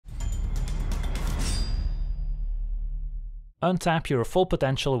Untap your full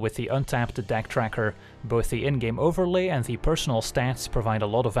potential with the Untapped Deck Tracker. Both the in-game overlay and the personal stats provide a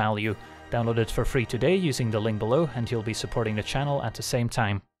lot of value. Download it for free today using the link below and you'll be supporting the channel at the same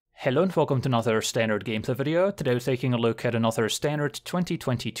time. Hello and welcome to another Standard Gameplay video. Today we're taking a look at another Standard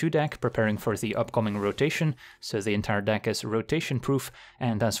 2022 deck, preparing for the upcoming rotation. So the entire deck is rotation proof,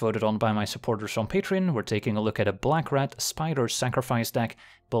 and as voted on by my supporters on Patreon, we're taking a look at a Black-Red Spider Sacrifice deck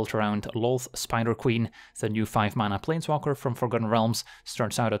built around Lolth Spider Queen. The new 5-mana Planeswalker from Forgotten Realms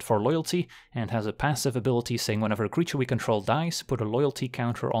starts out at 4 loyalty and has a passive ability saying whenever a creature we control dies, put a loyalty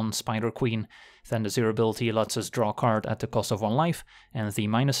counter on Spider Queen. Then the 0 ability lets us draw a card at the cost of 1 life, and the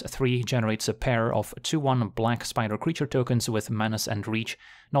 -3 generates a pair of 2/1 black spider creature tokens with Menace and Reach.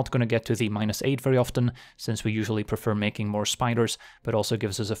 Not going to get to the -8 very often, since we usually prefer making more spiders, but also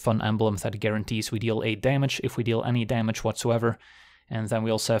gives us a fun emblem that guarantees we deal 8 damage if we deal any damage whatsoever. And then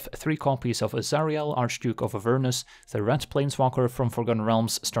we also have 3 copies of Zariel, Archduke of Avernus. The red Planeswalker from Forgotten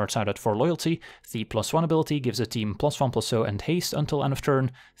Realms starts out at 4 loyalty. The +1 ability gives a team +1/+0 and haste until end of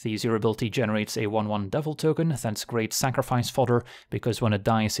turn. The 0 ability generates a 1/1 devil token. That's great sacrifice fodder, because when it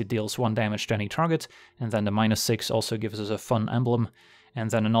dies it deals 1 damage to any target. And then the -6 also gives us a fun emblem. And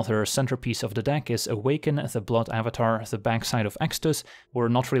then another centerpiece of the deck is Awaken the Blood Avatar, the backside of Extus. We're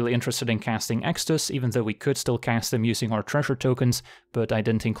not really interested in casting Extus, even though we could still cast them using our treasure tokens, but I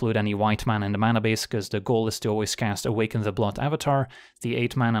didn't include any white mana in the mana base because the goal is to always cast Awaken the Blood Avatar. The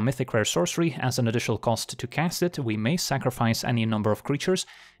 8 mana mythic rare sorcery has an additional cost to cast it. We may sacrifice any number of creatures,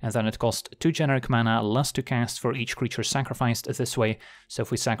 and then it costs 2 generic mana less to cast for each creature sacrificed this way. So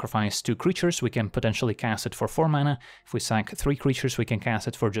if we sacrifice 2 creatures, we can potentially cast it for 4 mana. If we sack 3 creatures, we can cast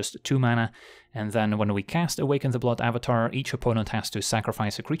it for just 2 mana, and then when we cast Awaken the Blood Avatar, each opponent has to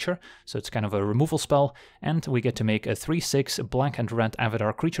sacrifice a creature, so it's kind of a removal spell, and we get to make a 3/6 black and red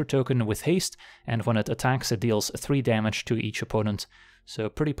Avatar creature token with haste, and when it attacks it deals 3 damage to each opponent. So a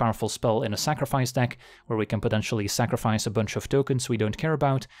pretty powerful spell in a sacrifice deck, where we can potentially sacrifice a bunch of tokens we don't care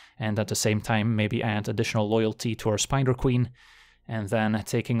about, and at the same time maybe add additional loyalty to our Spider Queen. And then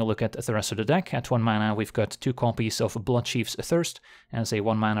taking a look at the rest of the deck, at 1 mana we've got 2 copies of Bloodchief's Thirst as a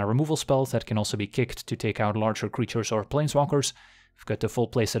 1 mana removal spell that can also be kicked to take out larger creatures or planeswalkers. We've got the full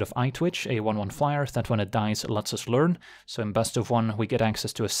playset of Eye Twitch, a 1/1 flyer that when it dies lets us learn. So in best of 1 we get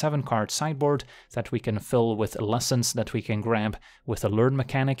access to a 7-card sideboard that we can fill with lessons that we can grab with a learn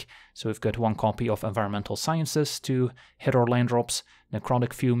mechanic. So we've got 1 copy of Environmental Sciences to hit our land drops,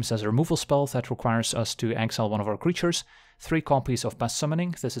 Necrotic Fumes as a removal spell that requires us to exile 1 of our creatures, 3 copies of Pest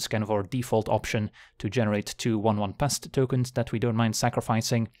Summoning. This is kind of our default option to generate 2 1/1 pest tokens that we don't mind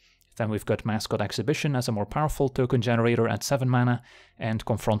sacrificing. Then we've got Mascot Exhibition as a more powerful token generator at 7 mana, and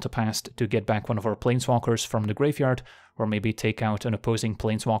Confront the Past to get back 1 of our planeswalkers from the graveyard, or maybe take out an opposing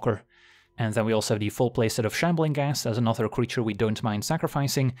planeswalker. And then we also have the full playset of Shambling Ghast as another creature we don't mind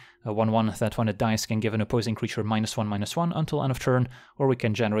sacrificing, a 1/1 that when it dies can give an opposing creature -1/-1 until end of turn, or we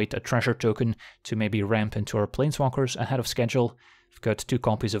can generate a treasure token to maybe ramp into our planeswalkers ahead of schedule. We've got 2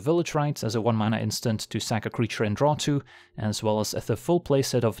 copies of Village Rites as a 1 mana instant to sack a creature and draw 2, as well as the full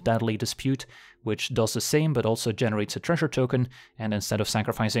playset of Deadly Dispute, which does the same but also generates a treasure token, and instead of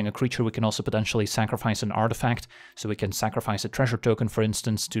sacrificing a creature we can also potentially sacrifice an artifact, so we can sacrifice a treasure token for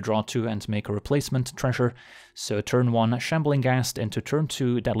instance to draw 2 and make a replacement treasure. So turn 1 Shambling Ghast into turn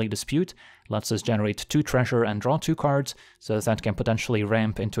 2 Deadly Dispute lets us generate 2 treasure and draw 2 cards, so that can potentially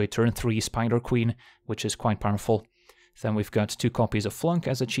ramp into a turn 3 Spider Queen, which is quite powerful. Then we've got 2 copies of Flunk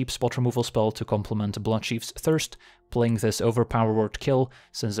as a cheap spot removal spell to complement Bloodchief's Thirst, playing this over Power Word Kill,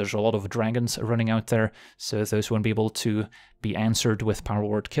 since there's a lot of dragons running out there, so those won't be able to be answered with Power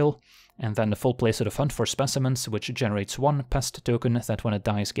Word Kill. And then the full playset of Hunt for Specimens, which generates 1 pest token that when it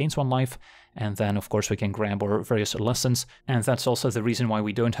dies gains 1 life, and then of course we can grab our various lessons, and that's also the reason why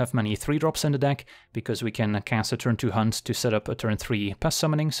we don't have many 3-drops in the deck, because we can cast a turn 2 Hunt to set up a turn 3 Pest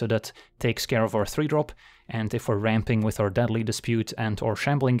Summoning, so that takes care of our 3-drop, and if we're ramping with our Deadly Dispute and or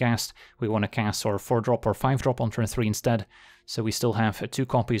Shambling Ghast, we want to cast our 4-drop or 5-drop on turn 3 instead. So we still have 2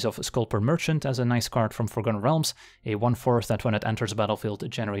 copies of Sculptor Merchant as a nice card from Forgotten Realms, a 1/4 that when it enters the battlefield it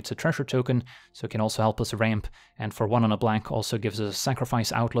generates a treasure token, so it can also help us ramp, and for 1 and a black also gives us a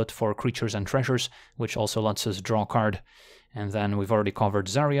sacrifice outlet for creatures and treasures, which also lets us draw a card. And then we've already covered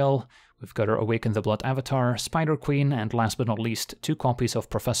Zariel, we've got our Awaken the Blood Avatar, Spider Queen, and last but not least 2 copies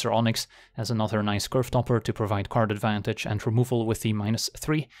of Professor Onyx as another nice curve topper to provide card advantage and removal with the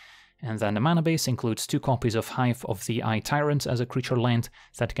 -3. And then the mana base includes 2 copies of Hive of the Eye Tyrant as a creature land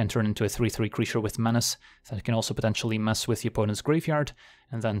that can turn into a 3/3 creature with menace that can also potentially mess with the opponent's graveyard,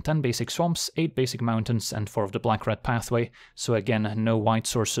 and then 10 basic swamps, 8 basic mountains, and 4 of the black-red pathway. So again, no white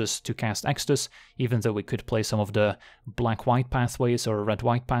sources to cast Exodus, even though we could play some of the black-white pathways or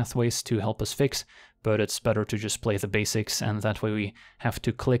red-white pathways to help us fix, but it's better to just play the basics, and that way we have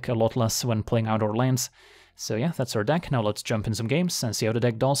to click a lot less when playing out our lands. So yeah, that's our deck. Now let's jump in some games and see how the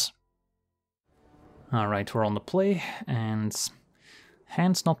deck does. Alright, we're on the play, and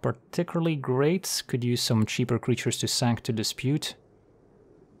hand's not particularly great. Could use some cheaper creatures to sack to dispute.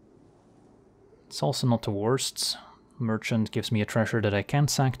 It's also not the worst. Merchant gives me a treasure that I can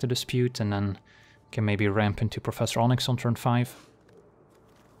sack to dispute, and then can maybe ramp into Professor Onyx on turn 5.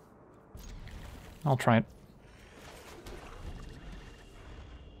 I'll try it.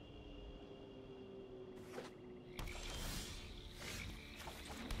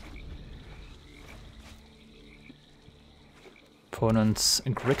 Opponent's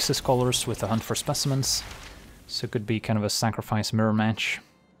Grixis colors with a hunt for specimens, so it could be kind of a sacrifice mirror match.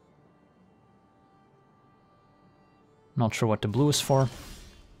 Not sure what the blue is for.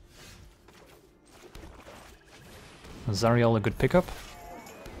 Zariel, a good pickup.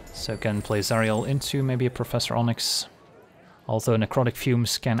 So can play Zariel into maybe a Professor Onyx, although Necrotic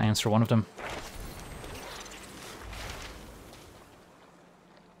Fumes can answer one of them.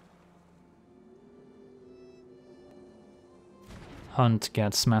 Hunt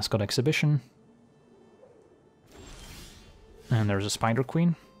gets Mascot Exhibition. And there's a Spider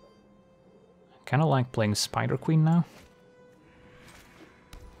Queen. Kinda like playing Spider Queen now.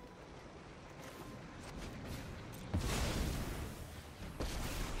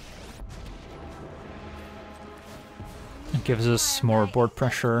 It gives us more board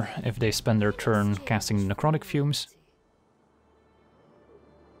pressure if they spend their turn casting Necrotic Fumes.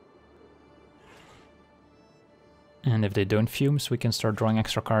 And if they don't fumes, we can start drawing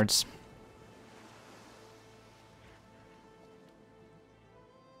extra cards.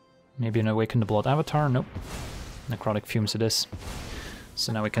 Maybe an Awaken the Blood Avatar? Nope. Necrotic Fumes it is.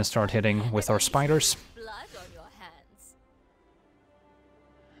 So now we can start hitting with our spiders.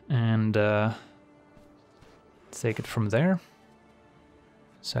 And take it from there.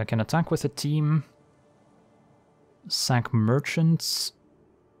 So I can attack with a team, sack Merchants,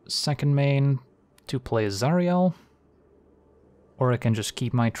 second main to play Zariel. Or I can just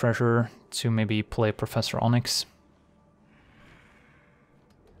keep my treasure to maybe play Professor Onyx.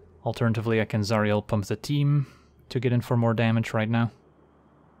 Alternatively, I can Zariel pump the team to get in for more damage right now.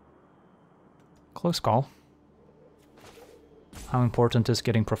 Close call. How important is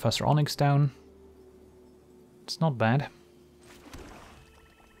getting Professor Onyx down? It's not bad.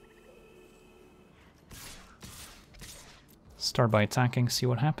 Start by attacking, see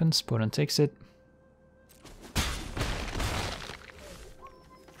what happens. Opponent takes it.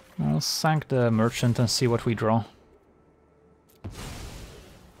 I'll sack the Merchant and see what we draw.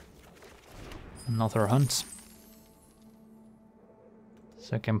 Another Hunt.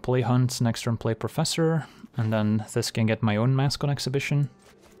 So I can play Hunt, next turn play Professor, and then this can get my own Mascot Exhibition.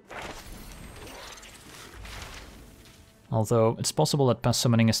 Although it's possible that Pest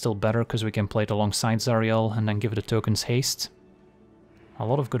Summoning is still better because we can play it alongside Zariel and then give the tokens haste. A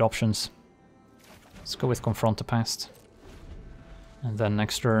lot of good options. Let's go with Confront the Past. And then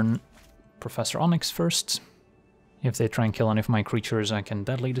next turn, Professor Onyx first. If they try and kill any of my creatures, I can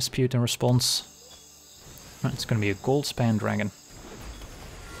Deadly Dispute in response. It's going to be a Goldspan Dragon.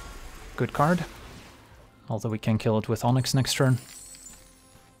 Good card. Although we can kill it with Onyx next turn.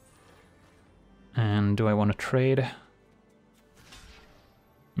 And do I want to trade?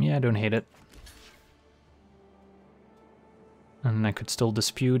 Yeah, I don't hate it. And I could still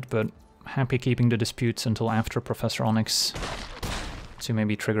dispute, but happy keeping the disputes until after Professor Onyx to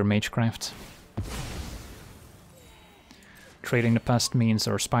maybe trigger Magecraft. Trading the pest means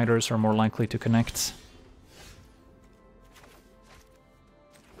our spiders are more likely to connect.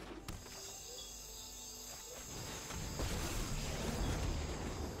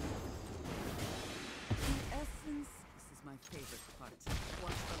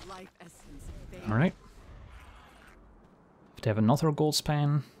 Alright. If they have another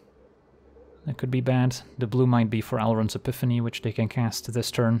Goldspan, that could be bad. The blue might be for Alrund's Epiphany, which they can cast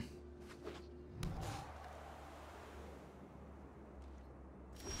this turn.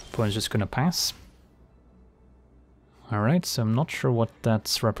 Opponent's just gonna pass. Alright, so I'm not sure what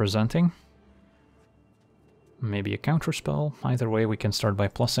that's representing. Maybe a counterspell. Either way, we can start by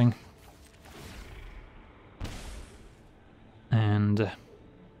plussing. And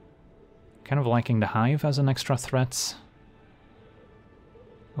kind of liking the Hive as an extra threat.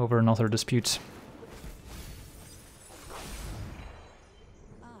 over another dispute.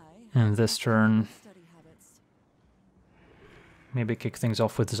 And this turn, maybe kick things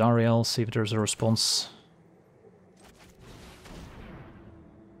off with Zariel, see if there's a response.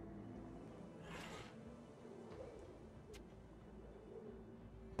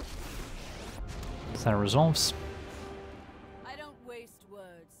 That resolves. I don't waste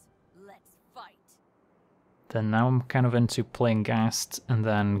words. Let's fight. Then now I'm kind of into playing Gassed and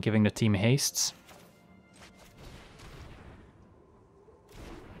then giving the team hastes.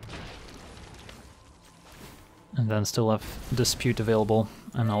 And then still have Dispute available,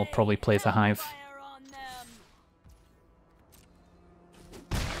 and I'll probably play the Hive.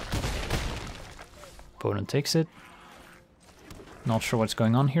 Opponent takes it. Not sure what's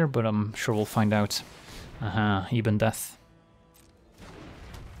going on here, but I'm sure we'll find out. Aha, even death.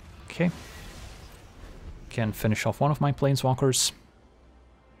 Okay. Can finish off one of my planeswalkers.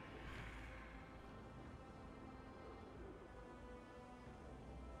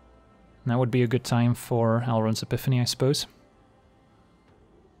 Now would be a good time for Alrund's Epiphany, I suppose.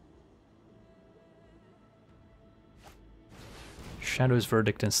 Shadow's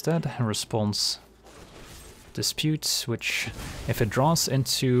Verdict instead, response Dispute, which, if it draws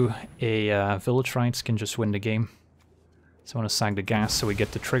into a Village Rites, can just win the game. So I want to sack the gas so we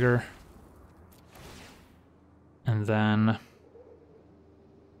get the trigger. And then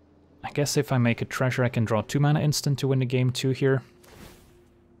I guess if I make a treasure I can draw 2 mana instant to win the game too here.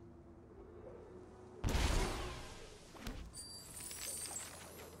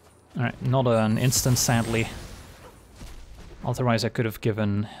 Alright, not an instant sadly. Otherwise I could have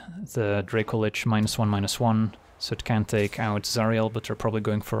given the Draco Lich -1/-1, so it can take out Zariel, but they're probably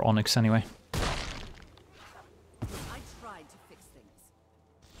going for Onyx anyway.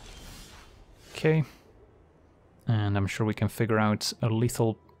 Okay. And I'm sure we can figure out a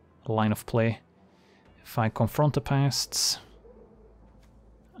lethal line of play. If I confront the pasts,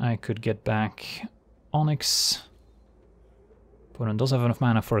 I could get back Onyx. Opponent does have enough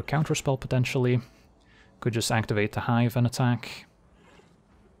mana for a counterspell potentially. Could just activate the Hive and attack.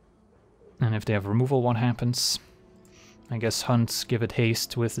 And if they have removal, what happens? I guess Hunt, give it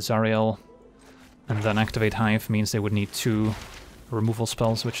haste with Zariel, and then activate Hive means they would need 2 removal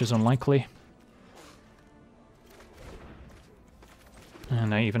spells, which is unlikely.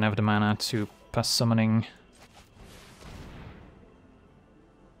 And I even have the mana to pass summoning.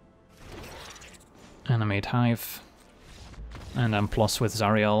 Animate Hive. And then plus with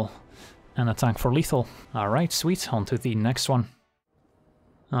Zariel. And attack for lethal. Alright, sweet, on to the next one.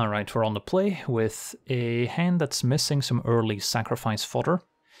 Alright, we're on the play with a hand that's missing some early sacrifice fodder.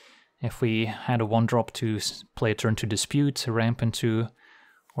 If we had a 1-drop to play a turn to Dispute, ramp into,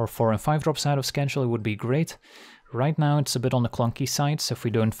 or 4 and 5 drops out of schedule, it would be great. Right now it's a bit on the clunky side, so if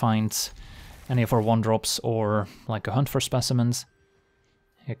we don't find any of our 1-drops or like a hunt for specimens,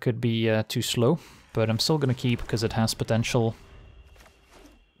 it could be too slow, but I'm still gonna keep because it has potential.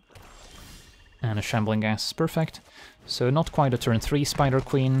 And a Shambling Gas is perfect. So not quite a turn 3 Spider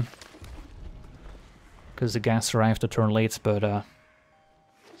Queen, because the gas arrived a turn late, but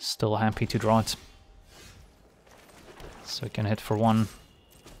still happy to draw it. So I can hit for 1.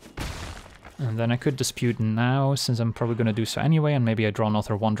 And then I could Dispute now, since I'm probably going to do so anyway, and maybe I draw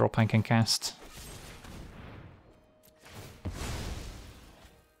another 1-drop I can cast.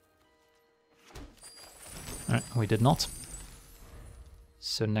 Alright, we did not.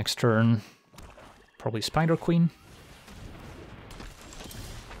 So next turn, probably Spider Queen.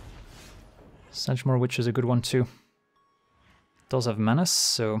 Sedgemoor Witch is a good one too. Does have Menace,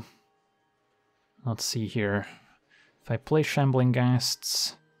 so let's see here. If I play Shambling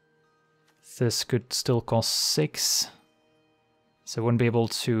Ghasts, this could still cost 6. So I wouldn't be able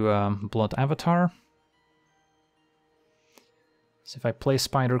to Blood Avatar. So if I play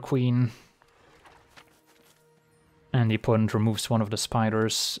Spider Queen and the opponent removes one of the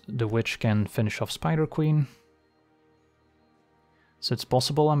spiders, the witch can finish off Spider Queen. So it's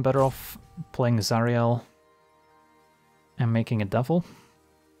possible I'm better off playing Zariel and making a devil.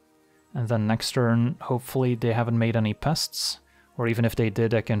 And then next turn, hopefully they haven't made any pests. Or even if they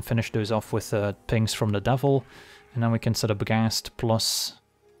did, I can finish those off with pings from the devil. And then we can set up Ghast plus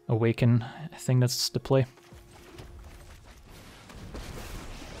Awaken. I think that's the play.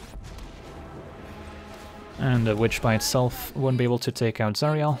 And the witch by itself won't be able to take out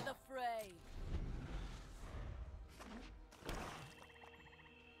Zariel.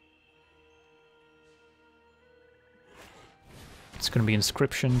 It's going to be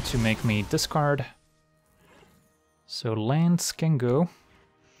Inscription to make me discard. So lands can go.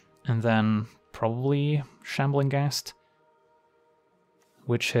 And then probably Shambling Ghast.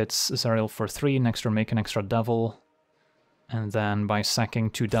 which hits Zariel for 3, next turn make an extra devil, and then by sacking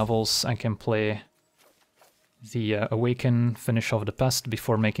 2 devils I can play the Awaken, finish off the Pest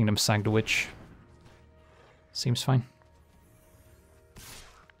before making them sack the Witch. Seems fine.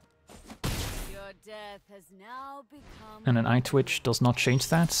 Your death has now become And an Eye Twitch does not change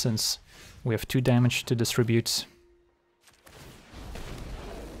that, since we have 2 damage to distribute.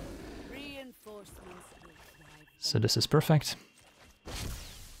 reinforcements will drive So this is perfect.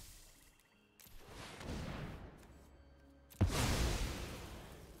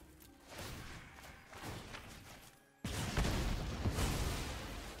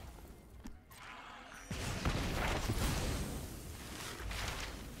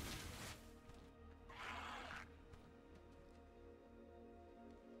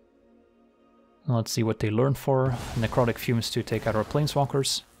 Let's see what they learn for. Necrotic Fumes to take out our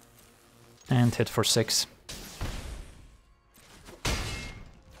Planeswalkers. And hit for 6.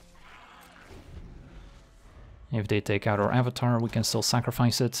 If they take out our Avatar, we can still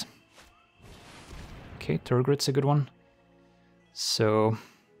sacrifice it. Okay, Turgrid's a good one. So,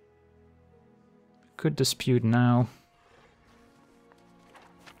 could dispute now.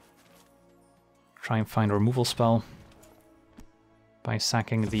 Try and find a removal spell by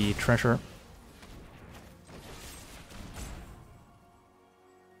sacking the treasure.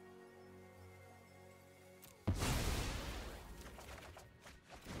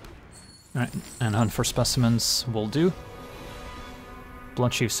 Alright, and Hunt for Specimens will do.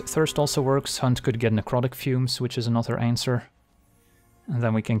 Bloodchief's Thirst also works. Hunt could get Necrotic Fumes, which is another answer. And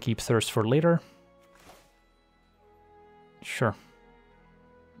then we can keep Thirst for later. Sure.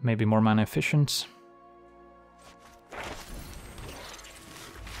 Maybe more mana efficient.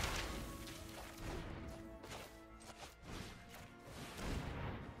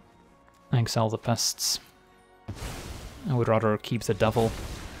 Exile the Pests. I would rather keep the Devil.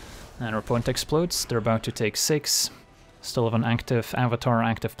 And our opponent explodes. They're about to take 6. Still have an active Avatar,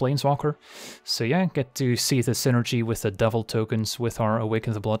 active Planeswalker. So yeah, get to see the synergy with the Devil tokens with our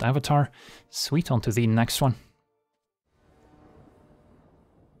Awaken the Blood Avatar. Sweet, on to the next one.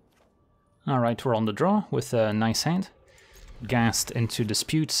 Alright, we're on the draw with a nice hand. Gassed into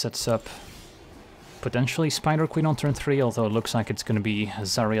Dispute sets up potentially Spider Queen on turn 3, although it looks like it's going to be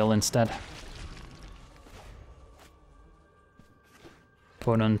Zariel instead.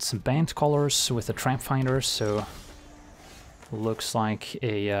 Opponent banned colors with a Trap Finder, so looks like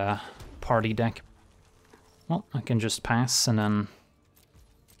a party deck. Well, I can just pass and then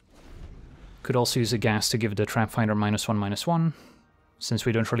could also use a gas to give the Trap Finder -1/-1, since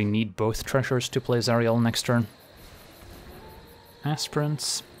we don't really need both treasures to play Zariel next turn.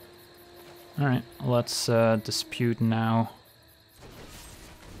 Aspirants. Alright, let's dispute now.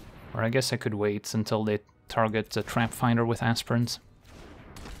 Or I guess I could wait until they target the Trap Finder with Aspirants.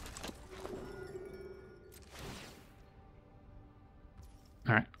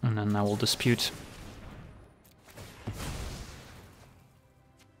 Alright, and then I will dispute.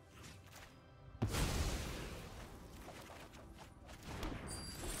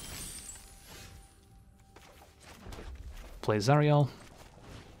 Play Zariel.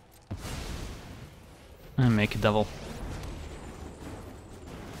 And make a Devil.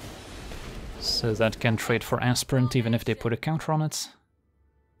 So that can trade for Aspirant even if they put a counter on it.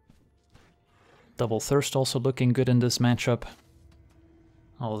 Double Thirst also looking good in this matchup.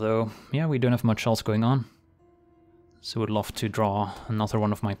 Although, yeah, we don't have much else going on. So would love to draw another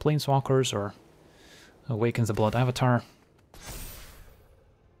one of my Planeswalkers or Awaken the Blood Avatar.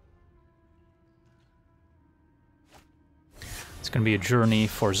 It's gonna be a journey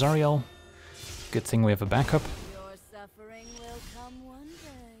for Zariel. Good thing we have a backup. Your suffering will come one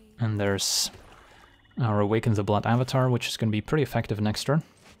day. And there's our Awaken the Blood Avatar, which is gonna be pretty effective next turn.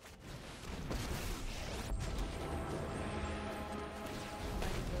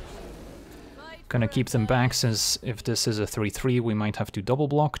 Gonna keep them back, since if this is a 3/3, we might have to double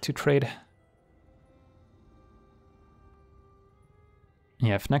block to trade.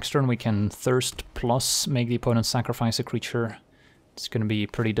 Yeah, if next turn we can Thirst plus make the opponent sacrifice a creature, it's gonna be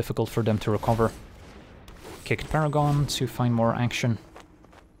pretty difficult for them to recover. Kicked Paragon to find more action.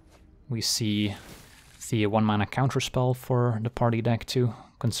 We see the 1-mana counterspell for the party deck too,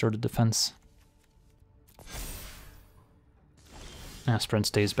 Concerted Defense. Aspirant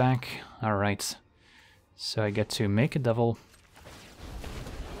stays back. Alright. So I get to make a Devil.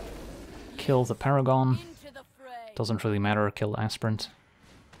 Kill the Paragon. Into the fray. Doesn't really matter, kill Aspirant.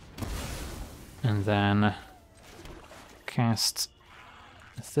 And then cast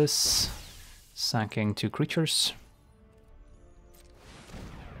this, sacking 2 creatures.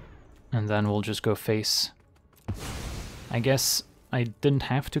 And then we'll just go face. I guess I didn't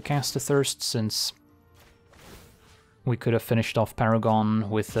have to cast a Thirst, since we could have finished off Paragon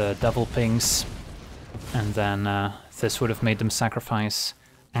with Devil Pings, and then this would have made them sacrifice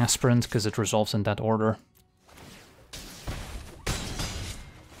Aspirant, because it resolves in that order.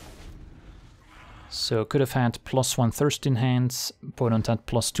 So could have had +1 Thirst in hand, opponent had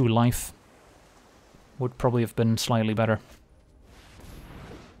 +2 life. Would probably have been slightly better.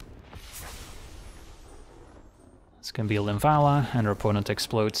 It's gonna be a Linvala, and our opponent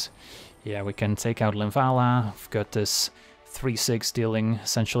explodes. Yeah, we can take out Linvala. I've got this 3/6 dealing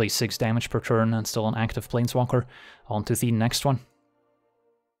essentially 6 damage per turn and still an active Planeswalker. On to the next one.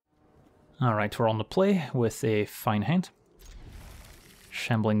 Alright, we're on the play with a fine hand.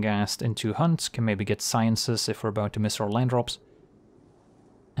 Shambling Ghast into Hunt, can maybe get Sciences if we're about to miss our land drops.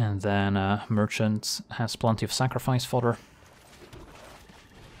 And then Merchant has plenty of sacrifice fodder.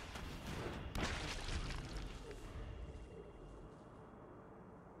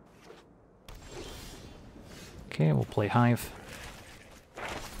 Okay, we'll play Hive.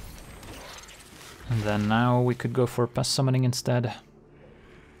 And then now we could go for Pest Summoning instead.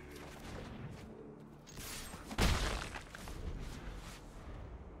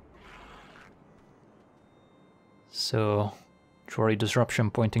 So, Jori Disruption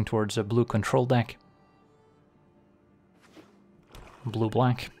pointing towards a blue control deck.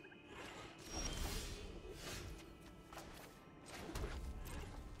 Blue-black.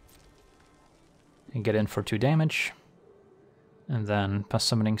 And get in for 2 damage. And then Pest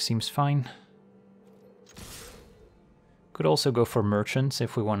Summoning seems fine. Could also go for Merchants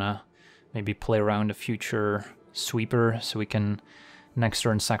if we want to maybe play around a future Sweeper, so we can next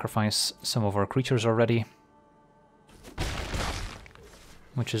turn sacrifice some of our creatures already.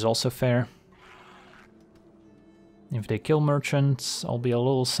 Which is also fair. If they kill Merchants, I'll be a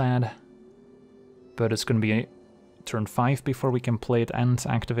little sad. But it's going to be turn 5 before we can play it and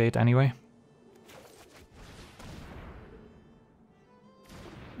activate anyway.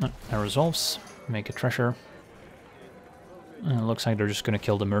 That resolves. Make a treasure. And it looks like they're just going to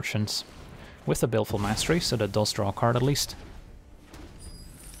kill the Merchants. With a Baleful Mastery, so that does draw a card at least.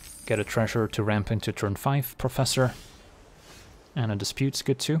 Get a treasure to ramp into turn 5, Professor. And a Dispute's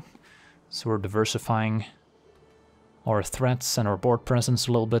good too. So we're diversifying our threats and our board presence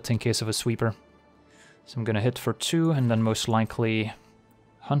a little bit in case of a sweeper. So I'm gonna hit for 2 and then most likely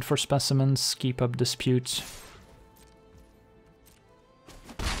hunt for specimens, keep up Dispute.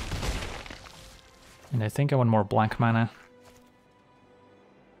 And I think I want more black mana.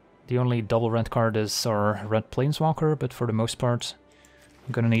 The only double red card is our red Planeswalker, but for the most part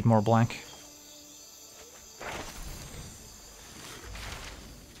I'm gonna need more black.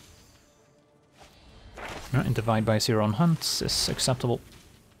 And divide by 0 on hunts is acceptable.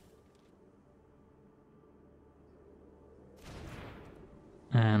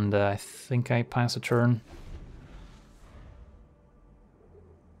 And I think I pass a turn.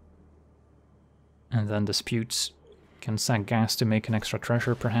 And then Disputes can sack Gas to make an extra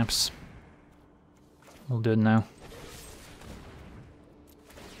treasure, perhaps. We'll do it now.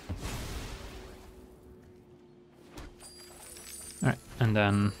 Alright, and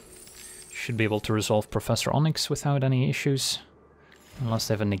then should be able to resolve Professor Onyx without any issues. Unless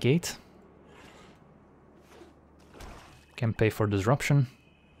they have a negate. Can pay for Disruption.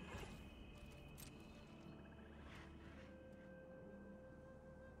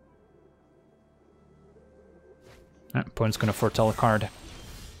 Opponent's gonna foretell a card.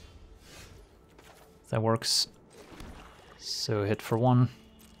 That works. So hit for 1.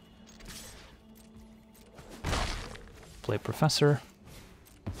 Play Professor.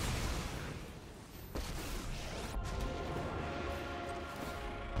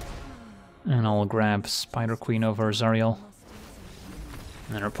 And I'll grab Spider Queen over Zariel.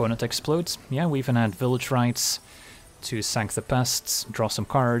 And our opponent explodes. Yeah, we even had Village Rites to sack the pests, draw some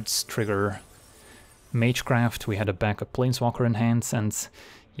cards, trigger Magecraft. We had a backup Planeswalker in hand, and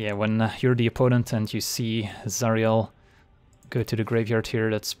yeah, when you're the opponent and you see Zariel go to the graveyard here,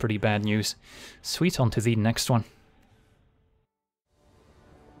 that's pretty bad news. Sweet, on to the next one.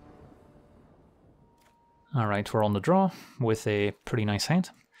 Alright, we're on the draw with a pretty nice hand.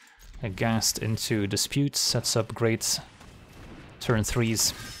 A Ghast into Dispute sets up great turn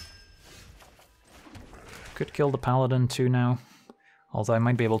 3s. Could kill the Paladin too now. Although I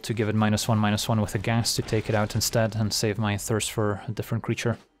might be able to give it -1/-1 with a Ghast to take it out instead and save my thirst for a different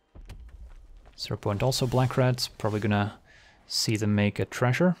creature. So opponent also black-red, probably gonna see them make a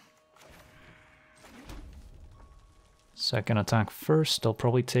treasure. Second attack first, they'll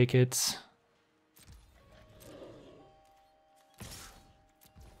probably take it.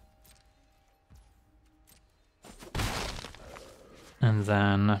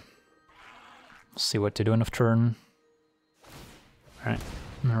 then see what to do on of turn. Alright,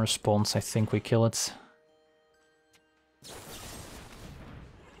 in response I think we kill it.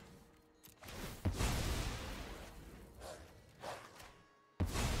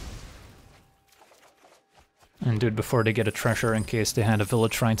 And do it before they get a treasure in case they had a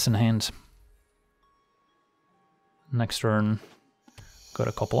village rights in hand. Next turn, got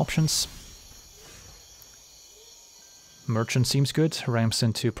a couple options. Merchant seems good, ramps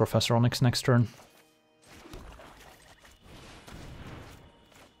into Professor Onyx next turn.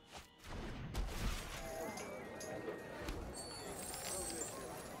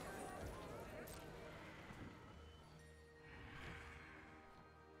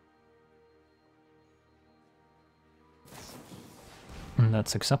 And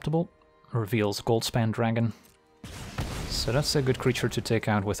that's acceptable. Reveals Goldspan Dragon. So that's a good creature to take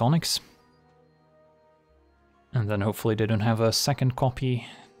out with Onyx. And then hopefully they don't have a second copy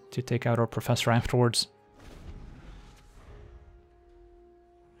to take out our Professor afterwards.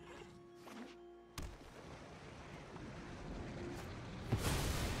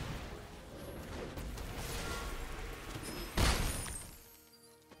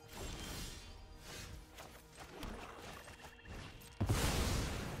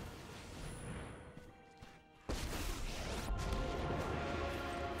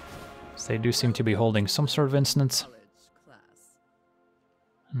 They do seem to be holding some sort of instant.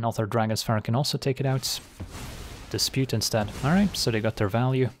 Another Dragon's Fire can also take it out. Dispute instead. Alright, so they got their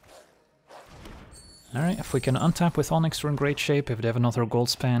value. Alright, if we can untap with Onyx, we're in great shape. If they have another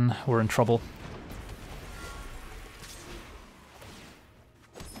Goldspan, we're in trouble.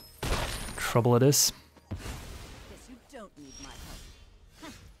 Trouble it is.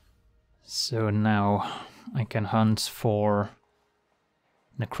 So now I can hunt for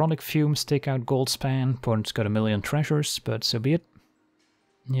Necrotic Fumes, take out Goldspan. Opponent's got a million treasures, but so be it.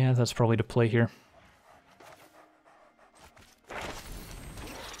 Yeah, that's probably the play here.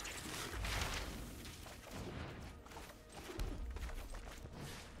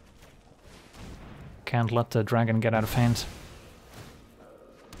 Can't let the dragon get out of hand.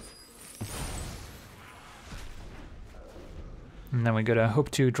 And then we gotta hope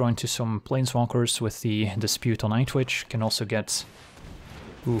to draw into some Planeswalkers with the Dispute on Nightwitch. Can also get...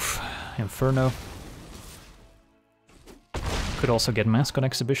 Oof, Inferno. Could also get Mascot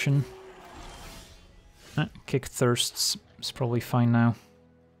Exhibition. Kick Thirsts is probably fine now.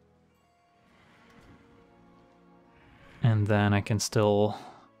 And then I can still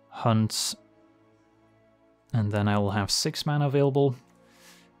hunt. And then I will have 6 mana available.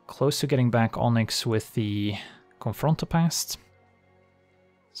 Close to getting back Onyx with the Confront the Past.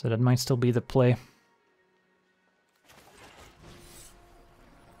 So that might still be the play.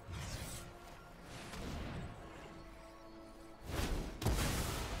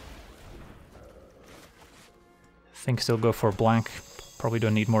 I think still go for black. Probably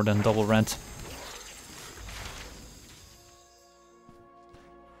don't need more than double red.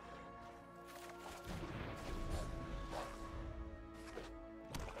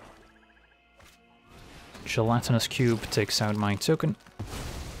 Gelatinous Cube takes out my token.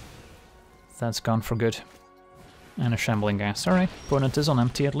 That's gone for good. And a Shambling Gas. Alright, opponent is on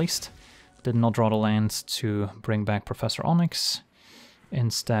empty at least. Did not draw the land to bring back Professor Onyx.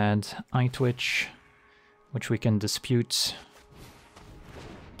 Instead, Nightwitch, which we can dispute.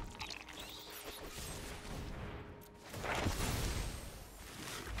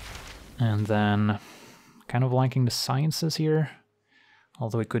 And then, kind of liking the sciences here.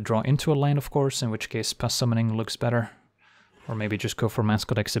 Although we could draw into a land, of course, in which case Pest Summoning looks better. Or maybe just go for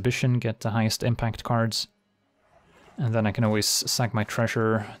Mascot Exhibition, get the highest impact cards. And then I can always sack my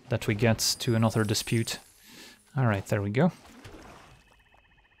treasure that we get to another dispute. Alright, there we go.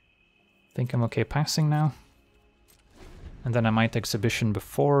 Think I'm okay passing now. And then I might Exhibition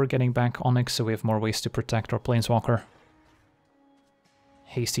before getting back Onyx, so we have more ways to protect our Planeswalker.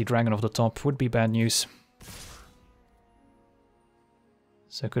 Hasty Dragon off the top would be bad news.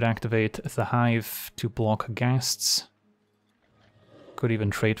 So I could activate the Hive to block Ghasts. Could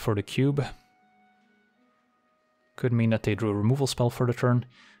even trade for the cube. Could mean that they drew a removal spell for the turn.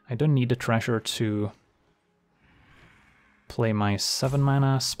 I don't need the treasure to play my 7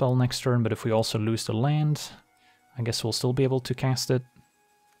 mana spell next turn, but if we also lose the land, I guess we'll still be able to cast it.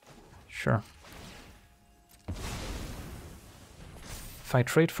 Sure. If I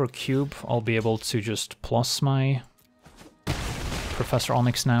trade for cube, I'll be able to just plus my Professor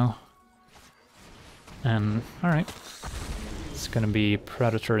Onyx now. And, alright. It's gonna be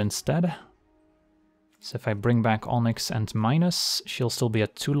Predator instead. So if I bring back Onyx and minus, she'll still be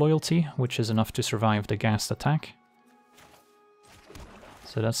at 2 loyalty, which is enough to survive the Ghast attack.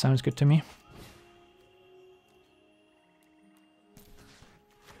 So that sounds good to me.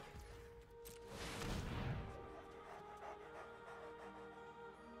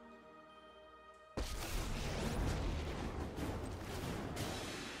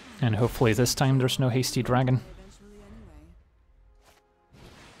 And hopefully this time there's no hasty dragon.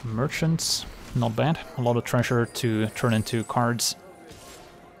 Merchants, not bad. A lot of treasure to turn into cards.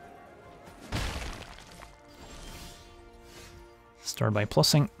 Start by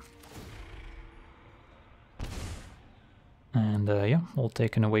plussing. And yeah, we'll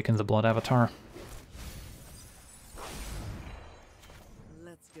take an Awaken the Blood Avatar.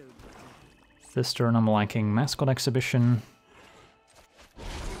 Let's go. This turn I'm liking Mascot Exhibition.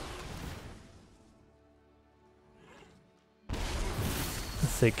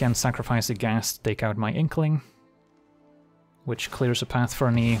 They can sacrifice a ghast, take out my Inkling, which clears a path for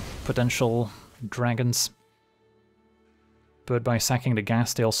any potential dragons. But by sacking the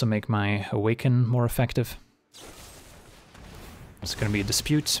ghast, they also make my Awaken more effective. It's gonna be a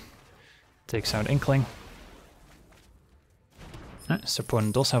dispute. Takes out Inkling. This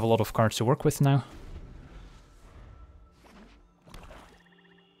opponent does have a lot of cards to work with now.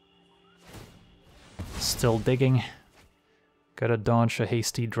 Still digging. Gotta dodge a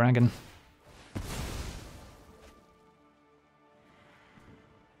hasty dragon.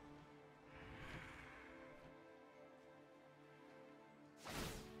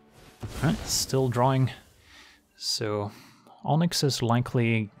 Alright, still drawing. So Onyx is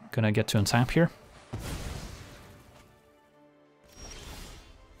likely gonna get to untap here.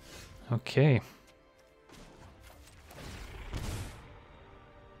 Okay.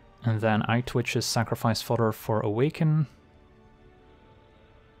 And then Twitch is sacrifice fodder for Awaken.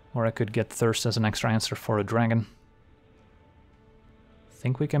 Or I could get Thirst as an extra answer for a dragon. I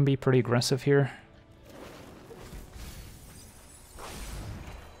think we can be pretty aggressive here.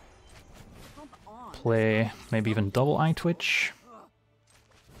 Play maybe even double Twitch.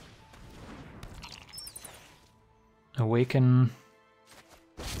 Awaken.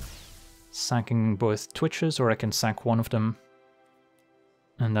 Sacking both Twitches, or I can sack one of them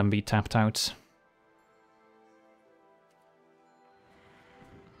and then be tapped out.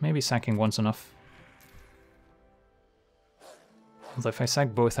 Maybe sacking one's enough. Although if I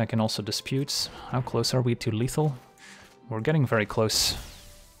sack both, I can also dispute. How close are we to lethal? We're getting very close.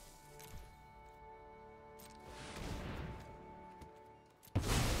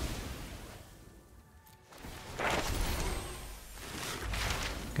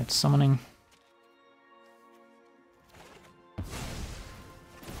 Get summoning.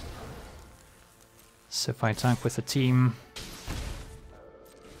 So if I attack with a team,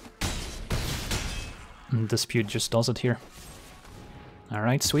 Dispute just does it here.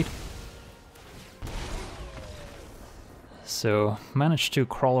 Alright, sweet. So, managed to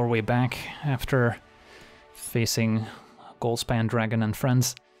crawl our way back after facing Goldspan Dragon and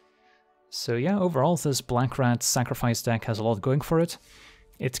friends. So yeah, overall this Black Rat Sacrifice deck has a lot going for it.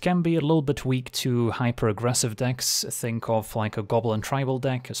 It can be a little bit weak to hyper-aggressive decks. Think of like a Goblin Tribal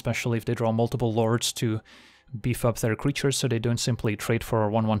deck, especially if they draw multiple Lords to beef up their creatures so they don't simply trade for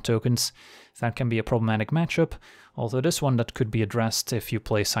 1/1 tokens. That can be a problematic matchup, although this one that could be addressed if you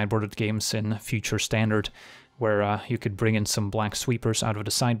play sideboarded games in future Standard, where you could bring in some black sweepers out of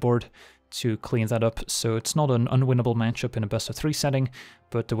the sideboard to clean that up. So it's not an unwinnable matchup in a best of 3 setting,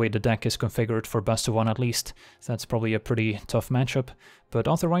 but the way the deck is configured for best of 1 at least, that's probably a pretty tough matchup. But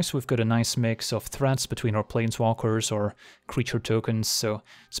otherwise we've got a nice mix of threats between our planeswalkers or creature tokens, so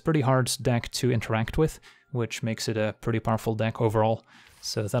it's a pretty hard deck to interact with, which makes it a pretty powerful deck overall.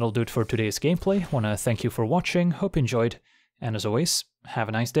 So that'll do it for today's gameplay. Wanna thank you for watching, hope you enjoyed, and as always, have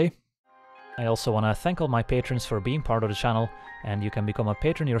a nice day. I also want to thank all my patrons for being part of the channel, and you can become a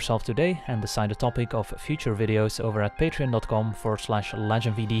patron yourself today and decide the topic of future videos over at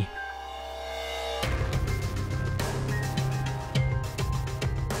patreon.com/LegenVD.